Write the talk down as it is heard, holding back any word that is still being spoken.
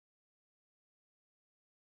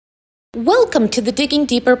Welcome to the Digging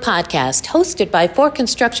Deeper podcast, hosted by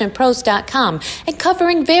forconstructionpros.com and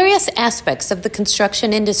covering various aspects of the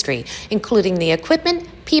construction industry, including the equipment,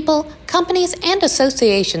 people, companies, and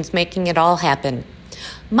associations making it all happen.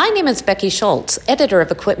 My name is Becky Schultz, editor of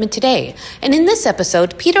Equipment Today, and in this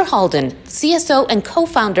episode, Peter Halldin, CSO and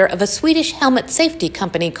co-founder of a Swedish helmet safety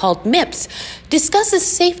company called MIPS, discusses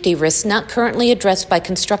safety risks not currently addressed by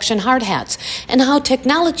construction hard hats and how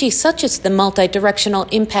technology such as the multi-directional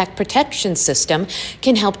impact protection system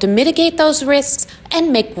can help to mitigate those risks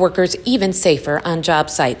and make workers even safer on job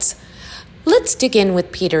sites. Let's dig in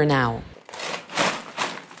with Peter now.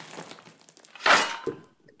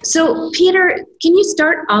 So, Peter, can you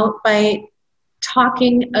start out by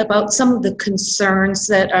talking about some of the concerns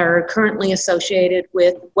that are currently associated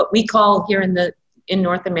with what we call here in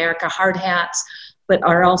North America hard hats, but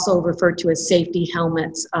are also referred to as safety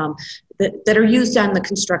helmets that are used on the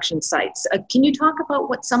construction sites? Can you talk about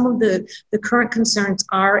what some of the current concerns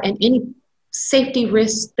are and any safety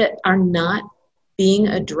risks that are not being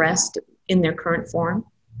addressed in their current form?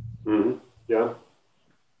 Mm-hmm. Yeah.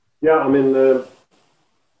 I mean.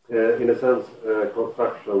 In a sense,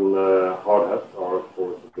 construction hard hats are, of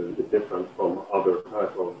course, a little bit different from other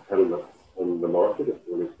types of helmets on the market. If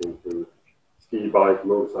you're listening to ski, bike,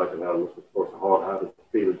 motorcycle helmets, of course, a hard hat is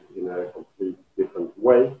built in a completely different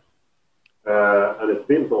way. And it's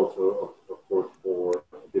built also, of course, for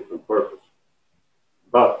a different purpose.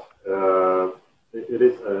 But it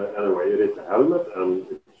is a helmet, and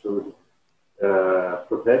it should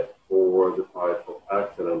protect for the type of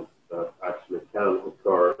accidents that actually can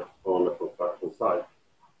occur on the construction site.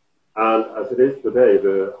 And as it is today,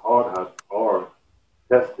 the hard hats are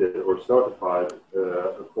tested or certified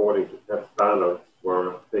according to test standards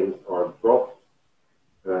where things are dropped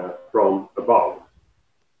from above.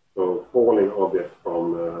 So falling objects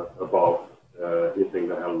from above hitting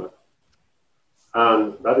the helmet.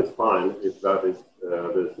 And that is fine if that is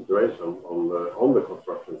the situation on the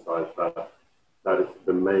construction site, that is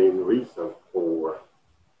the main reason for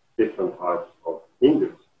different types of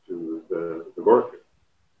injuries to the worker.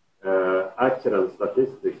 Accident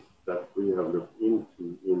statistics that we have looked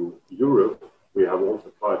into in Europe, we have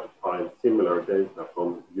also tried to find similar data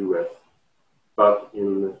from US, but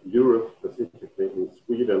in Europe, specifically in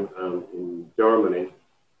Sweden and in Germany,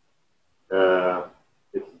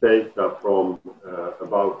 it's data from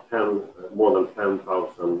about more than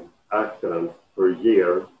 10,000 accidents per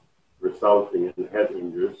year, resulting in head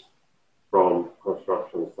injuries from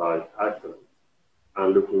construction site accidents.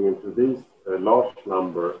 And looking into these large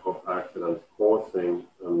number of accidents causing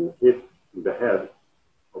a hit to the head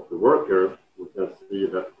of the worker, we can see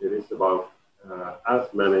that it is about as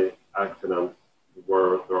many accidents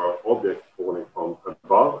where there are objects falling from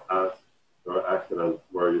above as there are accidents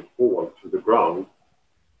where you fall to the ground,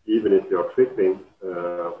 even if you are tripping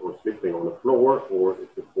or slipping on the floor, or if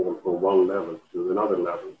you fall from one level to another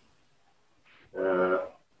level.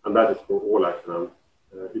 And that is for all accidents.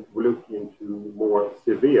 If we look into more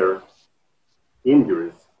severe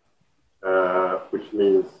injuries, which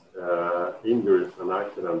means injuries and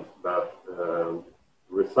accidents that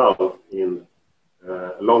result in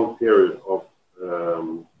a long period of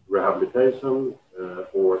rehabilitation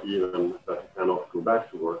or even that you cannot go back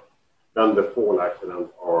to work, then the fall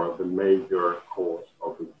accidents are the major cause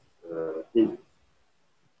of injuries.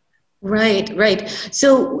 Right.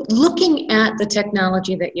 So looking at the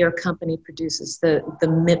technology that your company produces, the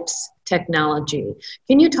MIPS technology,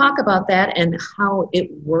 can you talk about that and how it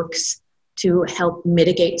works to help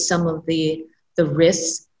mitigate some of the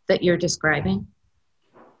risks that you're describing?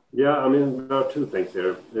 Yeah, I mean, there are two things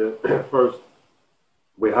here. First,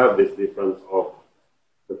 we have this difference of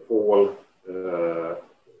the fall,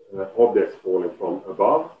 objects falling from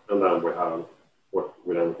above, and then we have what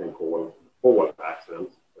we then can call fall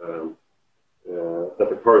accidents. That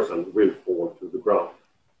the person will fall to the ground.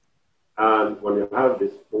 And when you have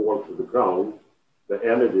this fall to the ground, the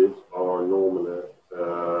energies are normally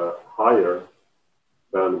higher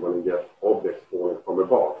than when you get objects falling from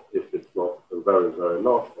above, if it's not a very, very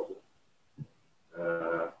large object.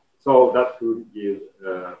 So that could give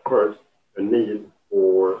first a need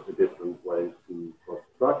for a different way to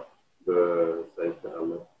construct the safety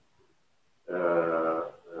helmet.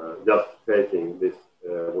 Just taking this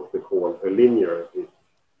what we call a linear hit.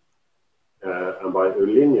 And by a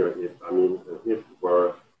linear hit, I mean a hit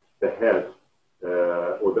where the head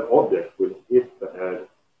or the object will hit the head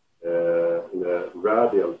in a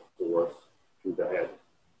radial force to the head.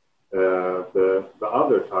 The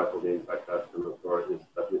other type of impact that can occur is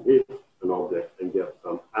that you hit an object and get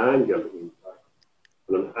some angled impact.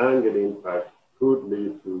 And an angled impact could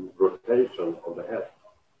lead to rotation of the head.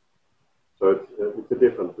 So it's a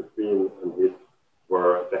difference between an hip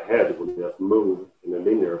where the head will just move in a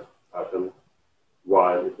linear pattern,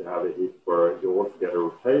 while if you have a hip where you also get a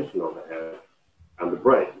rotation of the head and the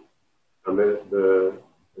brain. And the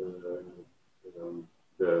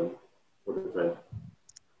what do you say?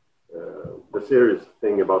 The serious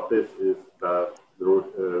thing about this is that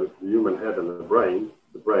the human head and the brain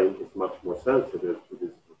is much more sensitive to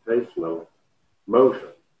this rotational motion.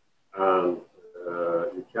 And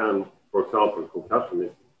you can, for example, concussion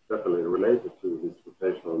is definitely related to this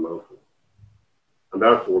rotational motion. And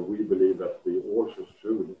therefore, we believe that we also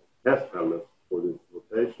should test helmets for this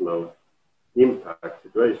rotational impact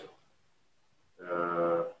situation.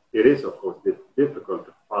 It is, of course, difficult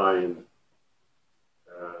to find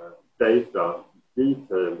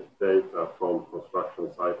detailed data from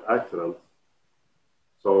construction site accidents.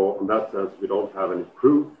 So in that sense, we don't have any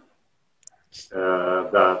proof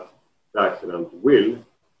that the accident will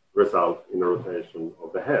result in a rotation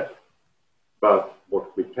of the head. But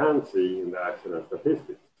what we can see in the accident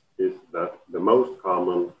statistics is that the most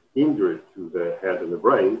common injury to the head and the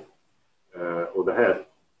brain, or the head,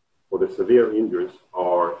 or the severe injuries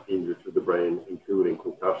are injury to the brain, including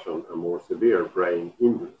concussion and more severe brain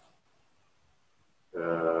injuries.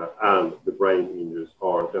 And the brain injuries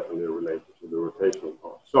are definitely related to the rotational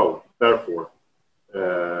part. So, therefore,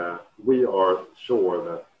 we are sure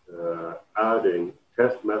that adding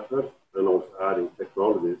test methods and also adding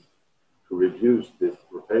technologies to reduce this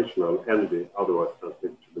rotational energy otherwise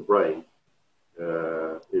transmitted to the brain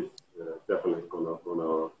is definitely going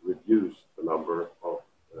to reduce the number of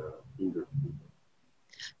injured people.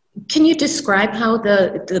 Can you describe how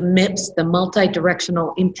the MIPS, the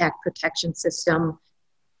multi-directional impact protection system,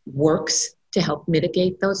 works to help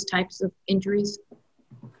mitigate those types of injuries?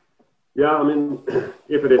 Yeah, I mean,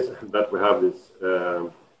 if it is that we have this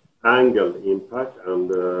angle impact, and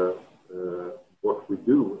what we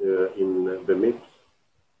do in the MIPS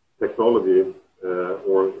technology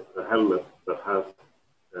or a helmet that has,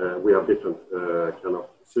 we have different kind of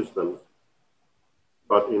systems.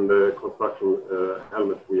 But in the construction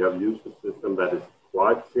helmet, we have used a system that is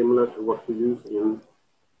quite similar to what we use in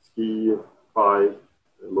ski, bike,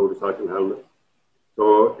 motorcycle helmets.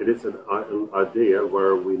 So it is an idea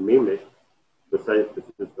where we mimic the safety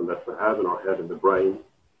system that we have in our head and the brain,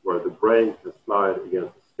 where the brain can slide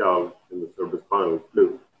against the skull in the cerebrospinal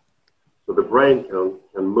fluid. So the brain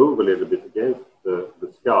can move a little bit against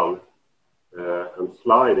the skull and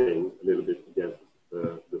sliding a little bit against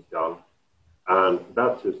the skull. And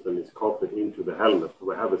that system is copied into the helmet. So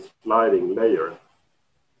we have a sliding layer,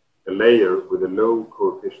 a layer with a low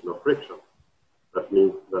coefficient of friction. That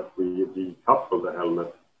means that we decouple the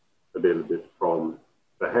helmet a little bit from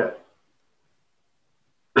the head.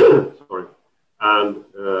 Sorry. And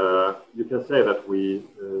you can say that we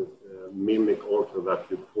mimic also that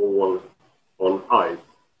you fall on ice.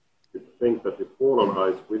 If you think that you fall on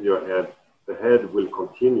ice with your head, the head will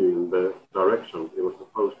continue in the direction it was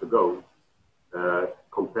supposed to go,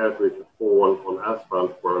 compared to if you fall on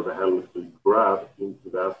asphalt where the helmet will grab into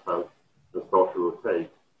the asphalt and start to rotate.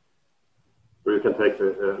 So you can take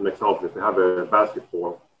an example. If you have a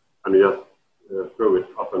basketball and you just throw it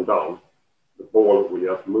up and down, the ball will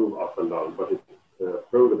just move up and down. But if you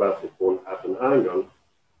throw the basketball at an angle,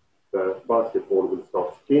 the basketball will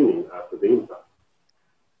start spinning after the impact.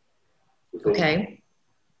 Okay.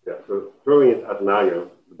 Yeah, so throwing it at an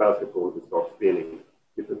angle, the basketball will start spinning.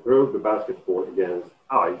 If you throw the basketball against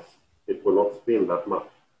ice, it will not spin that much.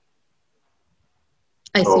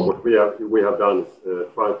 I so see. What we have done is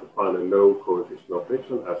try to find a low coefficient of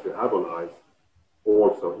friction as you have on ice,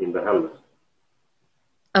 also in the helmet.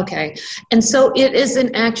 Okay. And so it is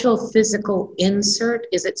an actual physical insert.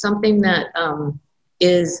 Is it something that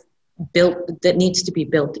is built, that needs to be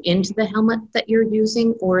built into the helmet that you're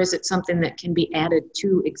using, or is it something that can be added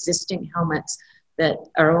to existing helmets that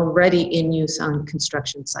are already in use on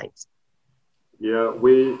construction sites? Yeah,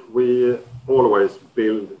 we always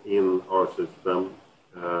build in our system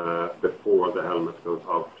before the helmet goes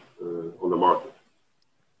out on the market.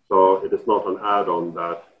 So it is not an add-on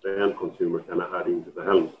that the end consumer can add into the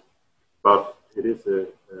helmet. But it is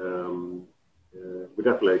we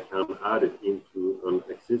definitely can add it into an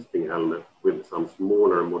existing helmet with some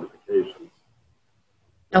smaller modifications.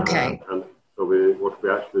 Okay. And so what we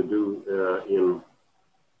actually do in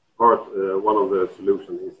part, one of the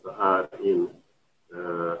solutions is to add in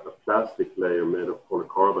a plastic layer made of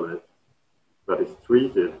polycarbonate that is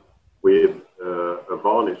treated with a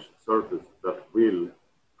varnish surface that will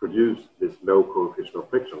produce this low coefficient of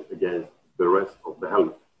friction against the rest of the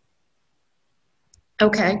helmet.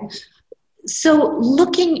 Okay. So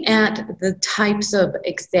looking at the types of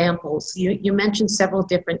examples, you mentioned several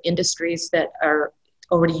different industries that are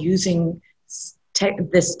already using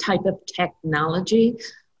this type of technology.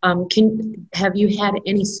 Have you had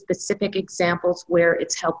any specific examples where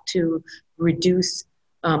it's helped to reduce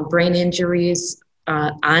brain injuries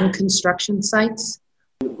on construction sites?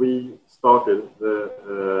 We started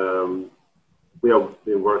we have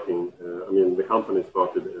been working, the company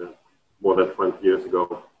started more than 20 years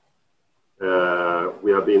ago.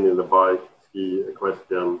 We have been in the bike, ski,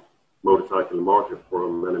 equestrian, motorcycle market for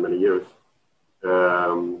many, many years.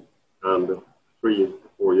 And 3 to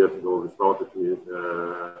 4 years ago, we started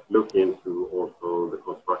to look into also the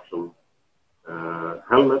construction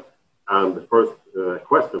helmet. And the first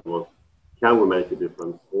question was, can we make a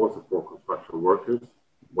difference also for construction workers?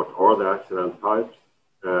 What are the accident types?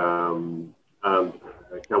 And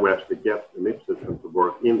can we actually get the MIPS system to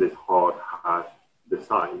work in this hard hat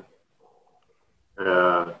design?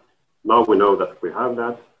 Now we know that we have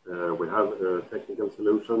that. We have technical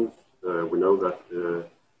solutions. We know that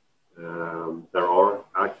there are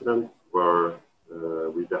accidents where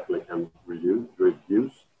we definitely can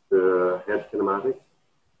reduce the head kinematics.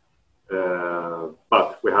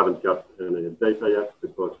 But we haven't got any data yet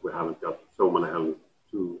because we haven't got so many helmets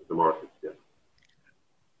to the market yet.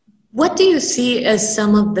 What do you see as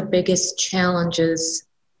some of the biggest challenges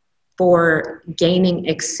for gaining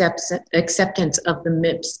acceptance of the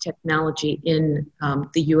MIPS technology in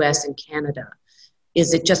the US and Canada?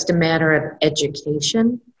 Is it just a matter of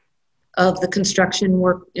education of the construction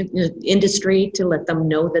work industry to let them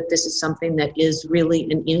know that this is something that is really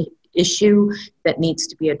an issue that needs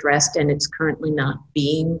to be addressed and it's currently not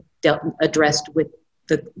being addressed with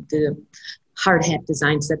the hard hat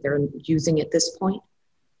designs that they're using at this point?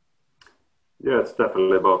 Yeah, it's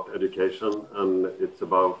definitely about education, and it's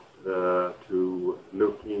about to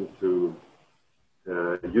look into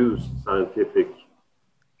use scientific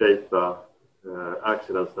data,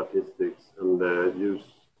 accident statistics, and use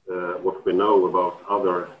what we know about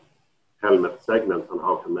other helmet segments and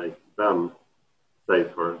how to make them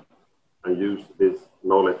safer, and use this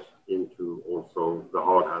knowledge into also the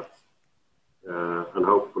hard hats. And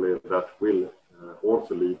hopefully that will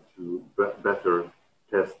also lead to better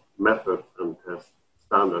test methods and test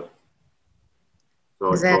standards.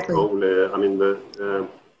 So exactly. It's not only, the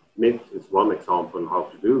MIPS is one example how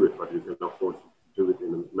to do it, but you can of course do it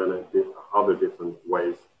in many other different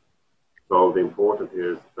ways. So the important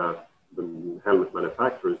is that the helmet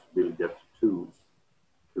manufacturers will get tools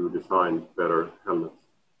to design better helmets.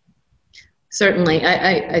 Certainly.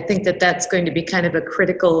 I think that that's going to be kind of a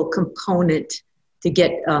critical component to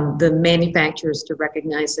get the manufacturers to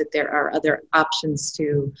recognize that there are other options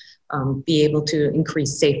to be able to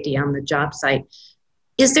increase safety on the job site.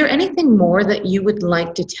 Is there anything more that you would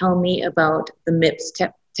like to tell me about the MIPS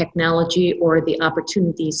technology or the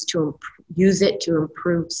opportunities to use it to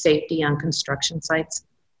improve safety on construction sites?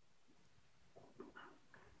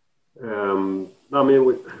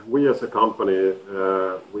 We as a company,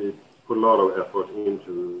 we put a lot of effort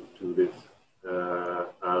into this,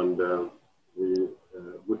 and we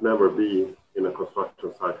would never be in a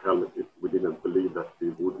construction site helmet if we didn't believe that we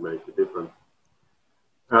would make a difference.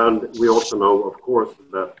 And we also know, of course,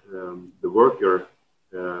 that the worker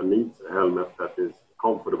needs a helmet that is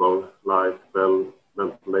comfortable, light, well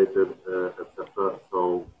ventilated, etc.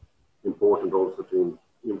 So important also to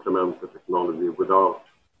implement the technology without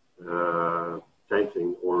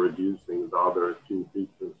changing or reducing the other key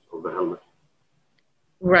features of the helmet.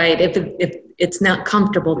 Right. If it's not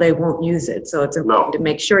comfortable, they won't use it. So it's important to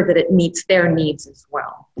make sure that it meets their needs as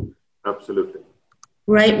well. Absolutely.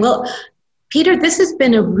 Right. Well, Peter, this has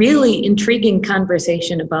been a really intriguing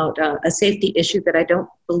conversation about a safety issue that I don't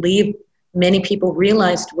believe many people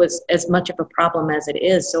realized was as much of a problem as it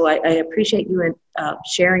is. So I appreciate you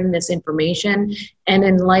sharing this information and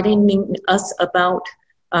enlightening us about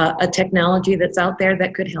a technology that's out there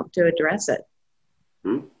that could help to address it.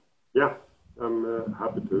 Yeah, I'm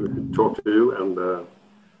happy to talk to you, and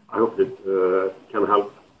I hope it can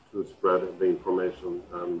help to spread the information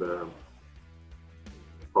and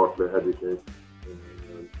partly educate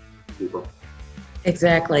people.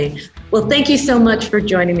 Exactly. Well, thank you so much for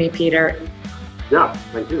joining me, Peter. Yeah,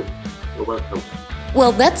 thank you. You're welcome.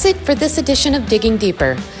 Well, that's it for this edition of Digging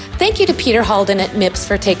Deeper. Thank you to Peter Halldin at MIPS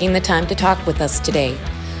for taking the time to talk with us today.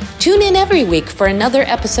 Tune in every week for another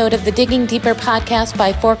episode of the Digging Deeper podcast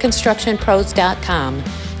by forconstructionpros.com.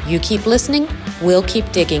 You keep listening, we'll keep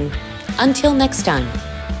digging. Until next time.